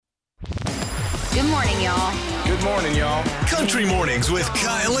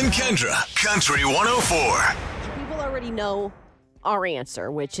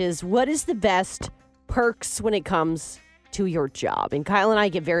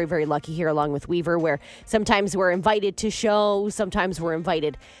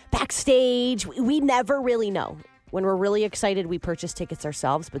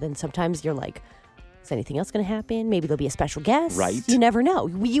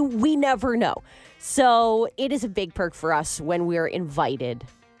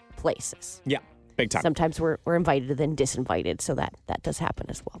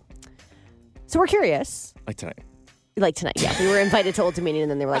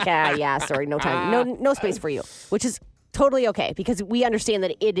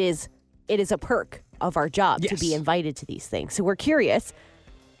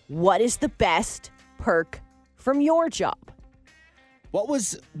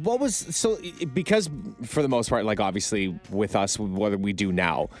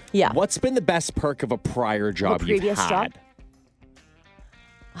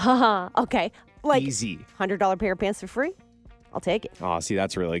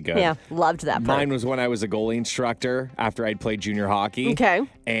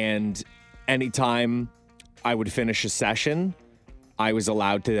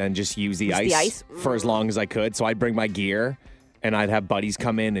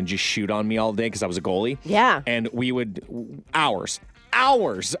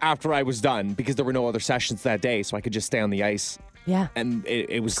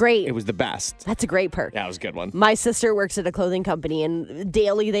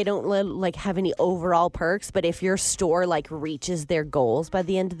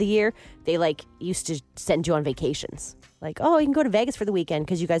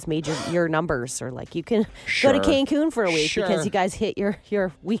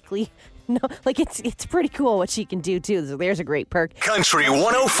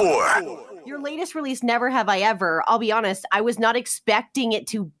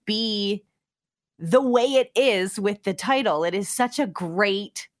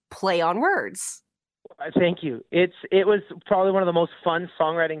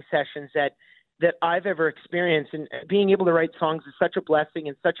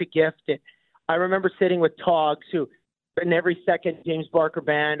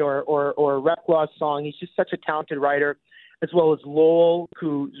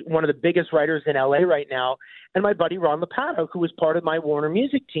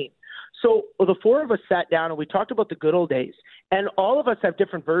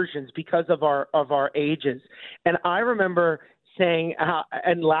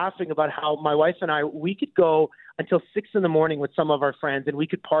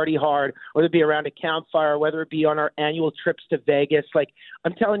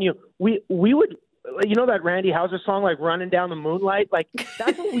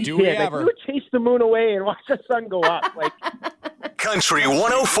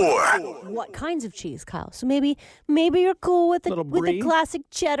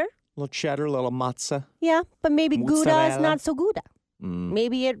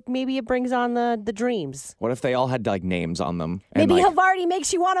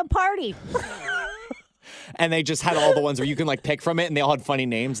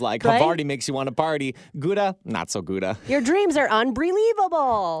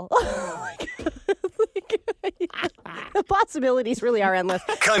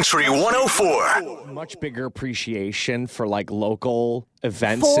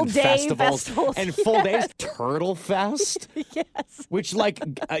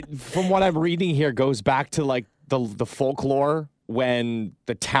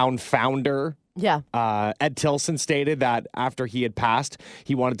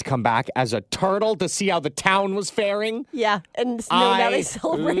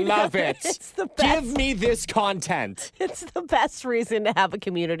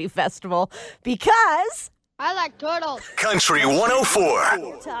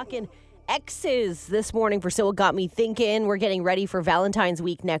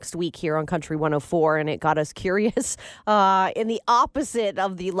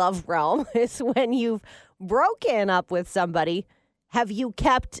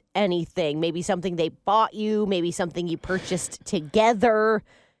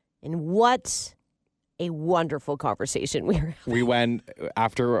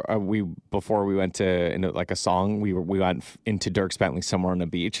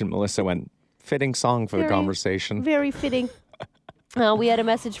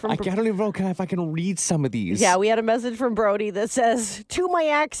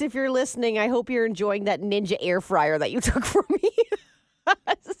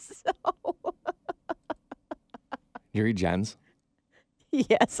You read Jen's?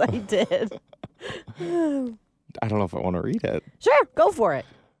 Yes, I did. I don't know if I want to read it. Sure, go for it.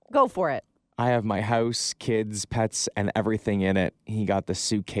 Go for it. I have my house, kids, pets, and everything in it. He got the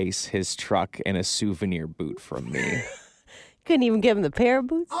suitcase, his truck, and a souvenir boot from me. Couldn't even give him the pair of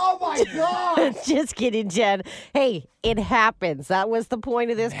boots. Oh, my God. Just kidding, Jen. Hey, it happens. That was the point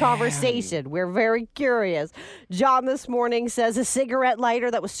of this conversation. We're very curious. John this morning says a cigarette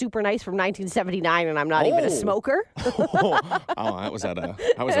lighter that was super nice from 1979, and I'm not even a smoker. That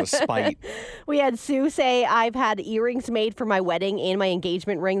was a spite. We had Sue say, I've had earrings made for my wedding and my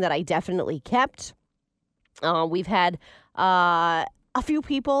engagement ring that I definitely kept. We've had a few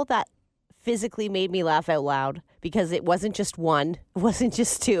people that physically made me laugh out loud because it wasn't just one. It wasn't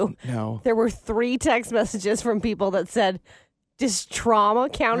just two. No. There were 3 text messages from people that said, does trauma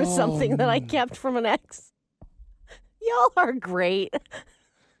count as something that I kept from an ex? Y'all are great.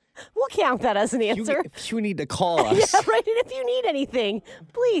 We'll count that as an answer. You need to call us. Yeah, right. And if you need anything,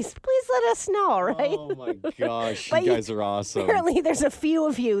 please let us know, right? Oh, my gosh. But you guys are awesome. Apparently, there's a few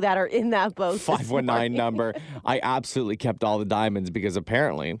of you that are in that boat. 519 number. I absolutely kept all the diamonds because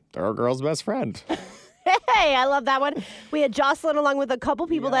apparently they're a girl's best friend. Hey, I love that one. We had Jocelyn along with a couple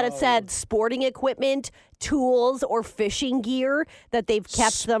people that had said sporting equipment, tools, or fishing gear that they've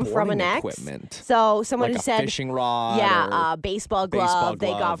kept them from an ex. Equipment. So someone Like who a said fishing rod. Yeah, baseball glove they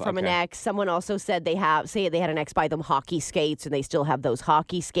got from an okay. ex. Someone also said they had an ex buy them hockey skates, and they still have those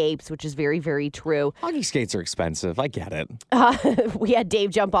hockey skates, which is very, very true. Hockey skates are expensive. I get it. We had Dave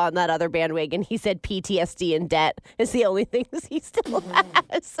jump on that other bandwagon. He said PTSD and debt is the only things he still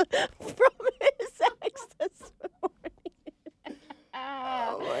has from his ex this morning.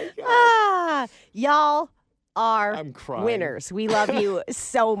 Oh, my God. Y'all are I'm crying. winners. We love you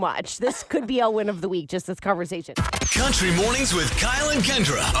so much. This could be a win of the week, just this conversation. Country Mornings with Kyle and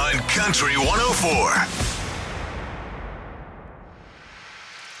Kendra on Country 104.